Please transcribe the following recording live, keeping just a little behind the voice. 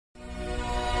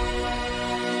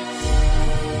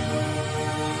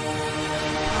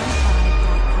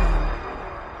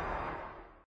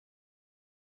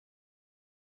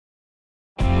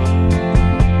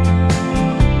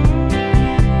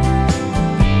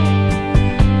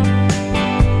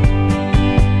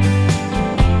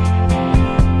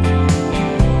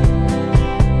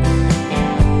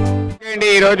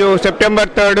ఈరోజు September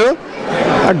 3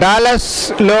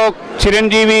 డాలస్లో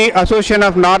Chiranjeevi association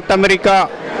of north America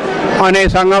అనే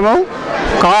సంఘము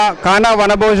కానా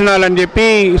వనభోజనాలు అని చెప్పి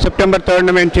సెప్టెంబర్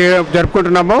 3 మేము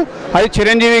జరుపుకుంటున్నాము. అది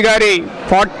చిరంజీవి గారి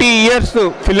 40 years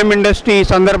ఫిలిం ఇండస్ట్రీ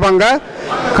సందర్భంగా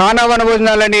కానా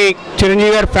వనభోజనాలని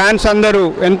చిరంజీవి గారి ఫ్యాన్స్ అందరూ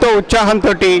ఎంతో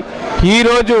ఉత్సాహంతో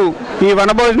ఈరోజు ఈ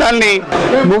వనభోజనాల్ని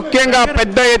ముఖ్యంగా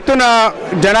పెద్ద ఎత్తున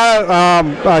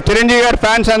చిరంజీవి గారి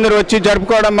ఫ్యాన్స్ అందరూ వచ్చి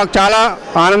జరుపుకోవడం మాకు చాలా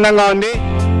ఆనందంగా ఉంది.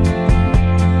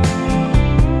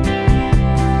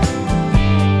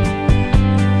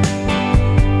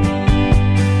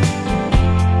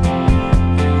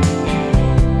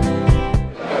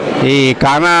 ఈ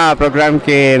కానా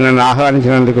ప్రోగ్రామ్కి నన్ను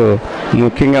ఆహ్వానించినందుకు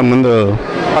ముఖ్యంగా ముందు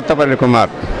కొత్తపల్లి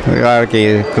కుమార్ గారికి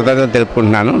కృతజ్ఞతలు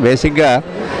తెలుపుకుంటున్నాను. బేసిక్గా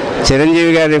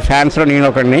చిరంజీవి గారి ఫ్యాన్స్లో నేను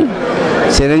ఒకడిని.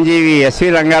 చిరంజీవి ఎస్వి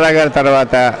రంగారావు గారి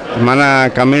తర్వాత మన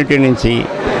కమ్యూనిటీ నుంచి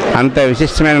అంత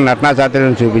విశిష్టమైన నటనా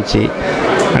చాతుర్యం చూపించి,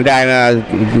 అంటే ఆయన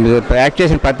యాక్ట్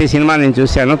చేసిన ప్రతి సినిమా నేను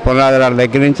చూశాను. పునరాధారాల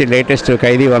దగ్గర నుంచి లేటెస్ట్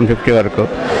ఖైదీ 150 వరకు.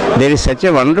 There is such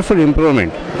a wonderful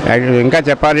improvement. ఇంకా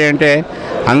చెప్పాలి అంటే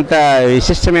అంత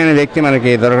విశిష్టమైన వ్యక్తి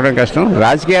మనకి దొరకడం కష్టం.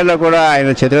 రాజకీయాల్లో కూడా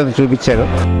ఆయన చతురత చూపించారు.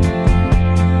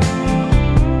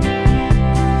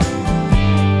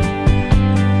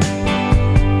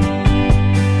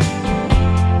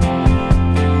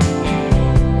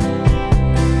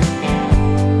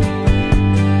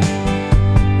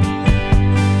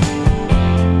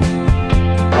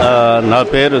 నా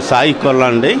పేరు సాయి కొల్లా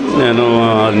అండి. నేను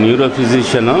న్యూరో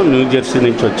ఫిజిషియన్, న్యూ జెర్సీ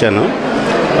నుంచి వచ్చాను.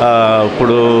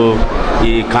 ఇప్పుడు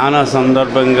ఈ కానా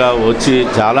సందర్భంగా వచ్చి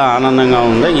చాలా ఆనందంగా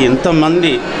ఉంది.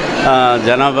 ఇంతమంది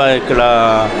జనాభా ఇక్కడ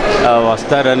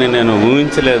వస్తారని నేను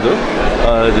ఊహించలేదు.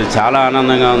 ఇది చాలా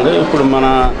ఆనందంగా ఉంది. ఇప్పుడు మన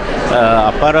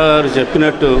అప్పారావు గారు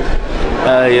చెప్పినట్టు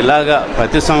ఇలాగా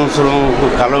ప్రతి సంవత్సరం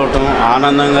కలవటం,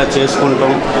 ఆనందంగా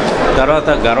చేసుకుంటాం, తర్వాత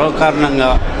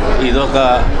గర్వకారణంగా ఇదొక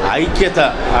ఐక్యత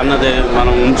అన్నది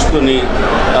మనం ఉంచుకొని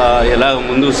ఇలాగ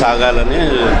ముందుకు సాగాలని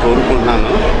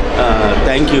కోరుకుంటున్నాను.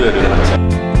 Thank you very much.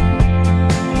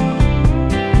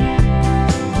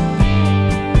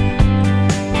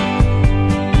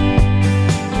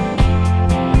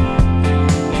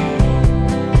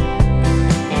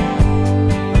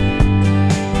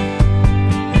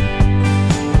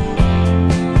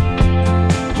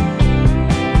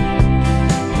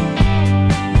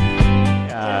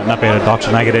 నా పేరు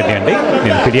డాక్టర్ నాగిరెడ్డి అండి.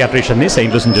 నేను పీడియాట్రిషియన్ని,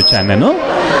 సెయింట్ లూస్ నుంచి వచ్చాను.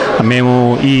 మేము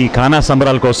ఈ కానా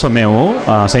సంబరాల కోసం మేము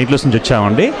సెయింట్ లూస్ నుంచి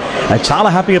వచ్చామండి. చాలా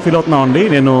హ్యాపీగా ఫీల్ అవుతున్నామండి.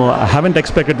 నేను haven't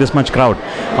expected this much crowd.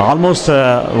 Almost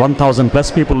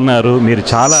 1000+ people ఉన్నారు. మీరు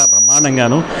చాలా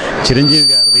బ్రహ్మాండంగాను చిరంజీవి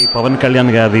గారిది, పవన్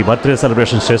కళ్యాణ్ గారిది బర్త్డే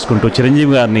సెలబ్రేషన్స్ చేసుకుంటూ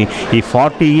చిరంజీవి గారిని ఈ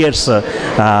 40 years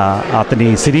అతని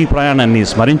సినీ ప్రయాణాన్ని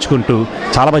స్మరించుకుంటూ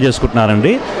చాలా బాగా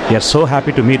చేసుకుంటున్నారండి. We are so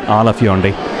happy to meet all of you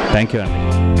అండి. థ్యాంక్ యూ అండి.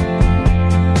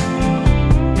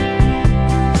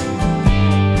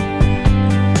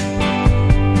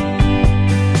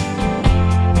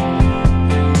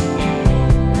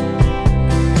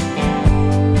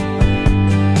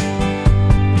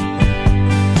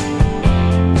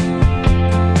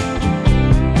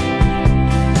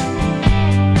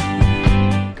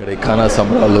 కానా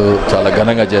సంబరాలు చాలా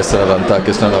ఘనంగా చేస్తారు. అంతా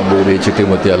కృష్ణరాంబూరి, చిట్టి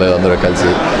ముత్యాలు అందరూ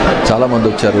కలిసి చాలామంది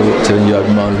వచ్చారు. చిరంజీవి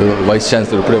అభిమానులు, వైస్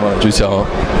ఛాన్సలర్ ఇప్పుడే మనం చూసాము,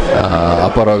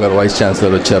 అప్పారావు గారు వైస్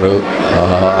ఛాన్సలర్ వచ్చారు.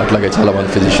 అట్లాగే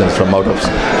చాలామంది physicians from out of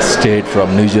state,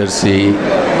 from new Jersey,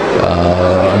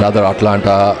 another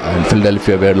Atlanta and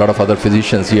Philadelphia, where a lot of other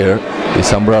physicians here ఈ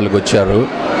సంబరాలకు వచ్చారు.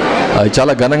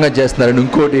 చాలా ఘనంగా చేస్తున్నారు.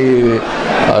 ఇంకోటి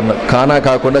కానా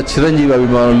కాకుండా చిరంజీవి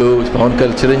అభిమానులు, పవన్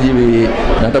కళ్యాణ్ చిరంజీవి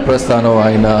నట ప్రస్థానం,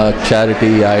 ఆయన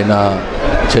చారిటీ, ఆయన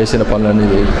చేసిన పనులని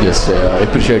జస్ట్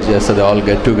అప్రిషియేట్ చేస్తుంది. All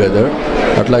get together.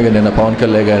 అట్లాగే నిన్న పవన్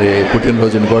కళ్యాణ్ గారి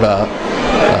పుట్టినరోజును కూడా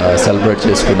సెలబ్రేట్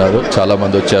చేసుకున్నారు.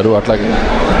 చాలామంది వచ్చారు. అట్లాగే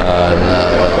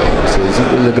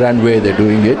grand way they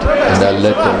doing it. And I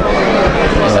let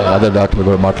other doctor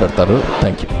కూడా మాట్లాడతారు.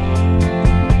 Thank you.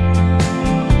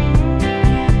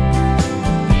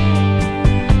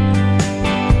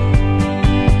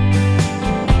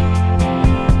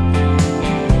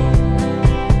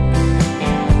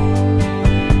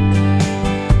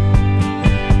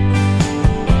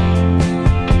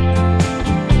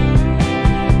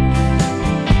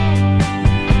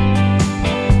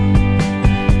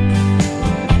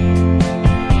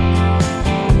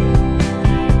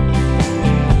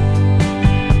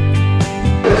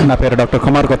 నా పేరు డాక్టర్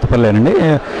కుమార్ కొత్తపల్లేనండి.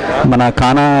 మన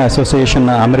కానా అసోసియేషన్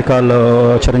అమెరికాలో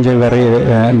చిరంజీవి గారి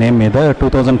నేమ్ మీద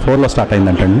 2004లో స్టార్ట్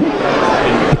అయిందంటండి.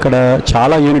 ఇక్కడ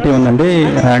చాలా యూనిటీ ఉందండి.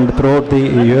 And throughout the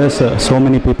US so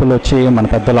many people వచ్చి మన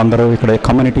పెద్దలందరూ ఇక్కడ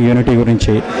కమ్యూనిటీ యూనిటీ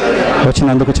గురించి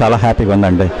వచ్చినందుకు చాలా హ్యాపీగా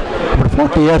ఉందండి. ఇప్పుడు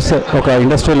 40 years ఒక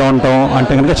ఇండస్ట్రీలో ఉండటం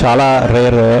అంటే కనుక చాలా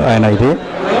రేర్ ఆయన ఇది.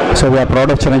 So we are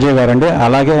proud of Chiranjeevi గారు అండి.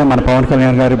 అలాగే మన పవన్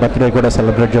కళ్యాణ్ గారి బర్త్డే కూడా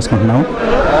సెలబ్రేట్ చేసుకుంటున్నాం.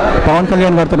 పవన్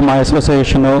కళ్యాణ్ గారితో మా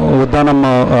అసోసియేషన్ ఉద్దానం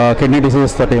కిడ్నీ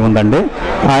డిసీజ్ తోటి ఉందండి.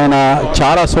 ఆయన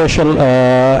చాలా సోషల్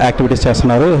యాక్టివిటీస్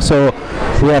చేస్తున్నారు. So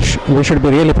we should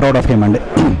be really proud of him అండి.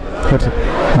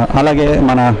 అలాగే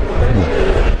మన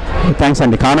థ్యాంక్స్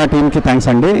అండి కానా టీమ్కి థ్యాంక్స్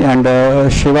అండి. అండ్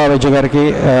శివ వైద్య గారికి,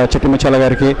 చిట్టిముచ్చాల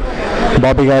గారికి,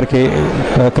 బాబీ గారికి,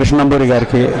 కృష్ణంబూరి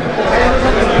గారికి,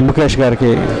 ముఖేష్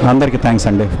గారికి అందరికీ థ్యాంక్స్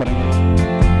అండి.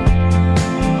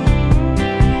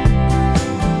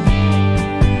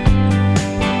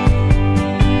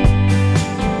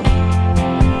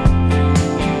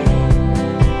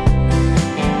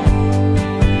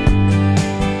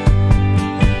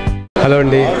 Hello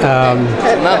Andy.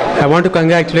 I want to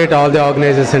congratulate all the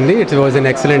organizers Andy. It was an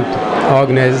excellent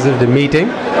organized meeting.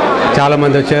 Chala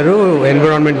mandi vacharu.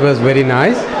 Environment was very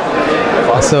nice.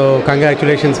 So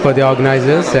congratulations for the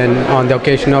organizers and on the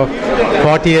occasion of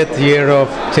 40th year of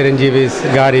Chiranjeevi's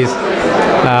Gari's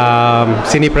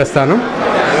Cine Prasthanam,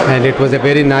 and it was a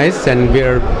very nice and we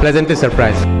are pleasantly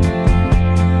surprised.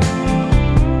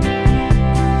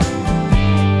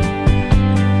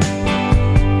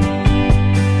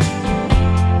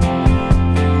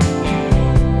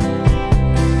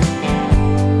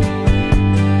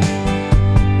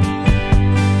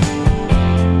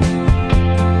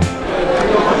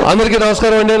 అందరికీ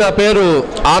నమస్కారం అండి. నా పేరు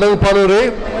ఆనంద్ పనూరి.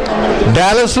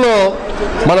 డాలస్లో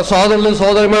మన సోదరులు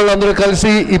సోదరిమణులు అందరూ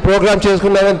కలిసి ఈ ప్రోగ్రాం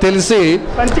చేసుకున్నామని తెలిసి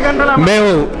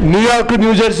మేము న్యూయార్క్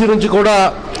న్యూజెర్సీ నుంచి కూడా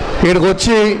ఇక్కడికి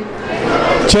వచ్చి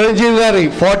చిరంజీవి గారి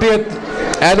 40th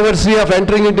anniversary of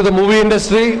entering in to the movie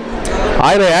industry,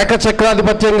 ఆయన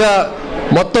ఏకచక్రాధిపత్యంగా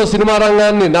మొత్తం సినిమా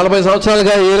రంగాన్ని 40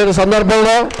 సంవత్సరాలుగా ఏలిన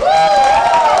సందర్భంలో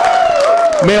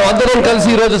మేమందరం కలిసి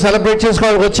ఈరోజు సెలబ్రేట్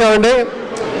చేసుకోవడానికి వచ్చామండి.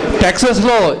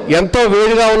 టెక్సస్లో ఎంతో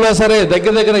వేడిగా ఉన్నా సరే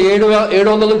దగ్గర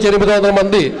 700 నుంచి 800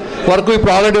 మంది వరకు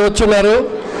ఇప్పుడు ఆల్రెడీ వచ్చున్నారు.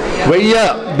 1000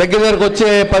 దగ్గరకు వచ్చే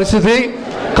పరిస్థితి.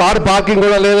 కారు పార్కింగ్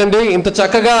కూడా లేదండి. ఇంత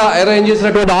చక్కగా అరేంజ్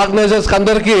చేసినటువంటి ఆర్గనైజర్స్కి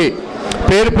అందరికీ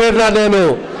పేరు పేరున నేను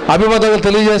అభినందనలు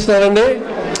తెలియజేస్తున్నానండి.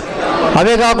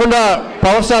 అదే కాకుండా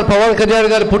పవర్ స్టార్ పవన్ కళ్యాణ్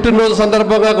గారి పుట్టినరోజు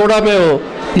సందర్భంగా కూడా మేము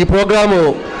ఈ ప్రోగ్రాము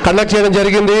కండక్ట్ చేయడం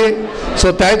జరిగింది. So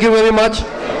thank you very much.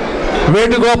 Way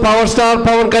to go power star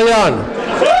Pawan Kalyan,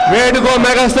 way to go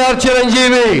Megastar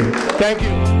Chiranjeevi. Thank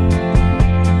you.